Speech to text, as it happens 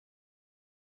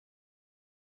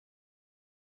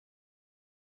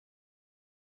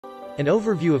An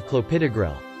overview of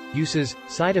clopidogrel. Uses,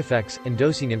 side effects, and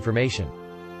dosing information.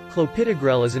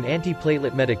 Clopidogrel is an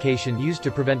antiplatelet medication used to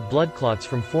prevent blood clots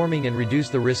from forming and reduce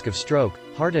the risk of stroke,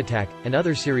 heart attack, and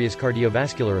other serious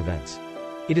cardiovascular events.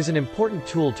 It is an important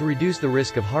tool to reduce the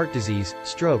risk of heart disease,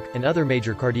 stroke, and other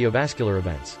major cardiovascular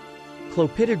events.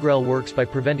 Clopidogrel works by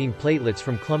preventing platelets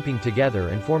from clumping together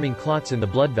and forming clots in the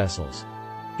blood vessels.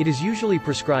 It is usually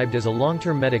prescribed as a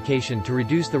long-term medication to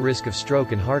reduce the risk of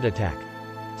stroke and heart attack.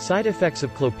 Side effects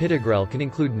of clopidogrel can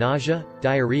include nausea,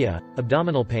 diarrhea,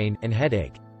 abdominal pain, and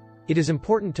headache. It is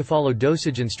important to follow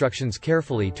dosage instructions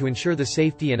carefully to ensure the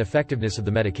safety and effectiveness of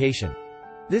the medication.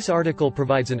 This article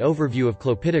provides an overview of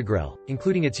clopidogrel,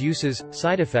 including its uses,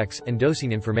 side effects, and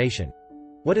dosing information.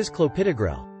 What is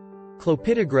clopidogrel?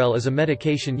 Clopidogrel is a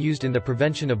medication used in the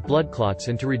prevention of blood clots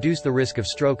and to reduce the risk of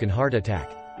stroke and heart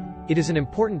attack. It is an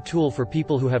important tool for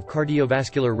people who have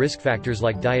cardiovascular risk factors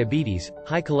like diabetes,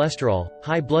 high cholesterol,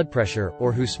 high blood pressure,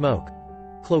 or who smoke.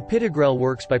 Clopidogrel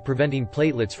works by preventing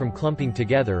platelets from clumping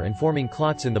together and forming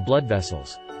clots in the blood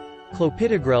vessels.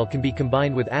 Clopidogrel can be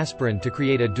combined with aspirin to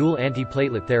create a dual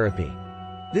antiplatelet therapy.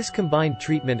 This combined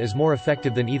treatment is more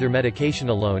effective than either medication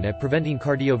alone at preventing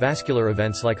cardiovascular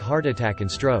events like heart attack and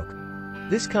stroke.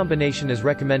 This combination is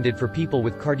recommended for people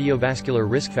with cardiovascular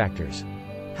risk factors.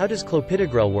 How does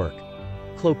clopidogrel work?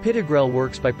 Clopidogrel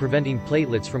works by preventing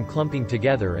platelets from clumping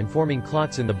together and forming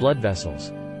clots in the blood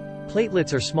vessels.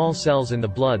 Platelets are small cells in the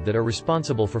blood that are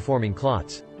responsible for forming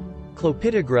clots.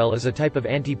 Clopidogrel is a type of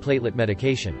antiplatelet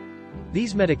medication.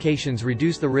 These medications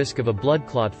reduce the risk of a blood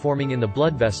clot forming in the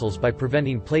blood vessels by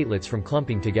preventing platelets from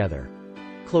clumping together.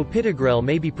 Clopidogrel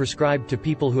may be prescribed to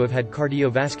people who have had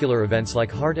cardiovascular events like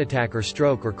heart attack or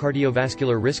stroke or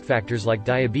cardiovascular risk factors like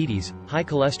diabetes, high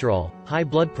cholesterol, high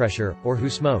blood pressure, or who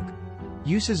smoke.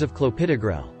 Uses of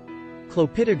clopidogrel.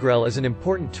 Clopidogrel is an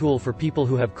important tool for people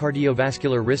who have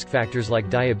cardiovascular risk factors like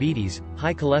diabetes,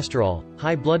 high cholesterol,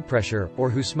 high blood pressure, or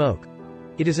who smoke.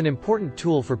 It is an important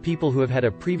tool for people who have had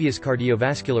a previous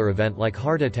cardiovascular event like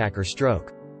heart attack or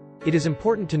stroke. It is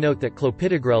important to note that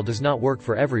clopidogrel does not work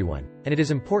for everyone, and it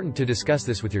is important to discuss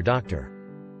this with your doctor.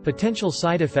 Potential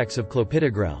side effects of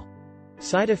clopidogrel.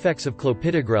 Side effects of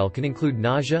clopidogrel can include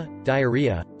nausea,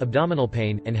 diarrhea, abdominal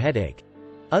pain, and headache.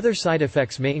 Other side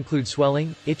effects may include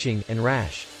swelling, itching, and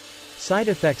rash. Side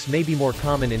effects may be more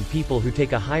common in people who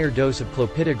take a higher dose of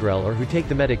clopidogrel or who take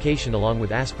the medication along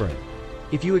with aspirin.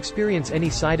 If you experience any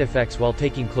side effects while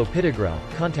taking clopidogrel,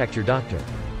 contact your doctor.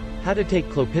 How to take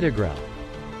clopidogrel.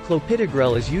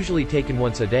 Clopidogrel is usually taken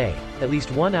once a day, at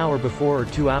least 1 hour before or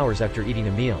 2 hours after eating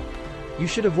a meal. You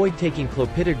should avoid taking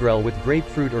clopidogrel with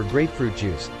grapefruit or grapefruit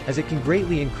juice, as it can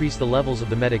greatly increase the levels of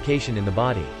the medication in the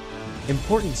body.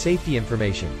 Important safety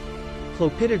information.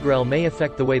 Clopidogrel may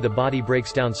affect the way the body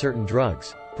breaks down certain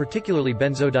drugs, particularly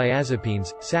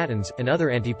benzodiazepines, statins, and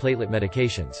other antiplatelet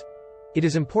medications. It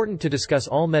is important to discuss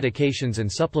all medications and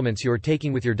supplements you are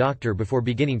taking with your doctor before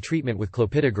beginning treatment with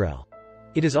clopidogrel.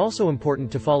 It is also important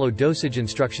to follow dosage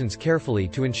instructions carefully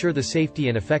to ensure the safety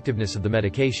and effectiveness of the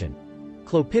medication.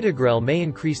 Clopidogrel may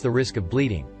increase the risk of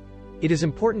bleeding. It is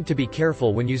important to be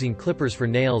careful when using clippers for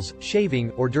nails,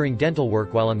 shaving, or during dental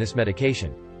work while on this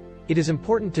medication. It is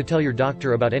important to tell your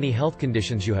doctor about any health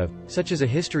conditions you have, such as a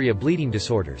history of bleeding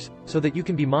disorders, so that you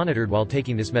can be monitored while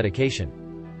taking this medication.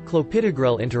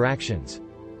 Clopidogrel interactions.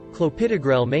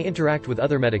 Clopidogrel may interact with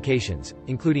other medications,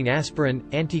 including aspirin,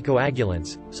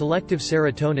 anticoagulants, selective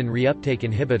serotonin reuptake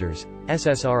inhibitors,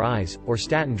 SSRIs, or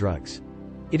statin drugs.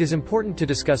 It is important to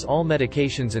discuss all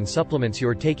medications and supplements you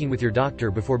are taking with your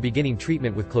doctor before beginning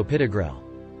treatment with clopidogrel.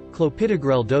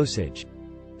 Clopidogrel dosage.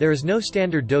 There is no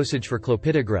standard dosage for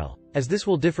clopidogrel, as this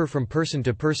will differ from person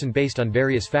to person based on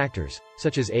various factors,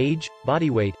 such as age, body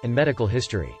weight, and medical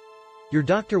history. Your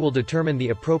doctor will determine the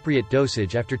appropriate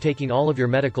dosage after taking all of your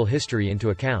medical history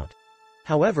into account.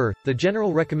 However, the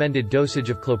general recommended dosage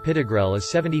of clopidogrel is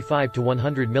 75 to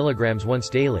 100 mg once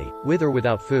daily, with or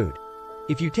without food.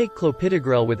 If you take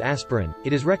clopidogrel with aspirin,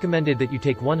 it is recommended that you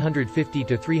take 150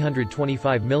 to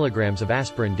 325 mg of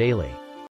aspirin daily.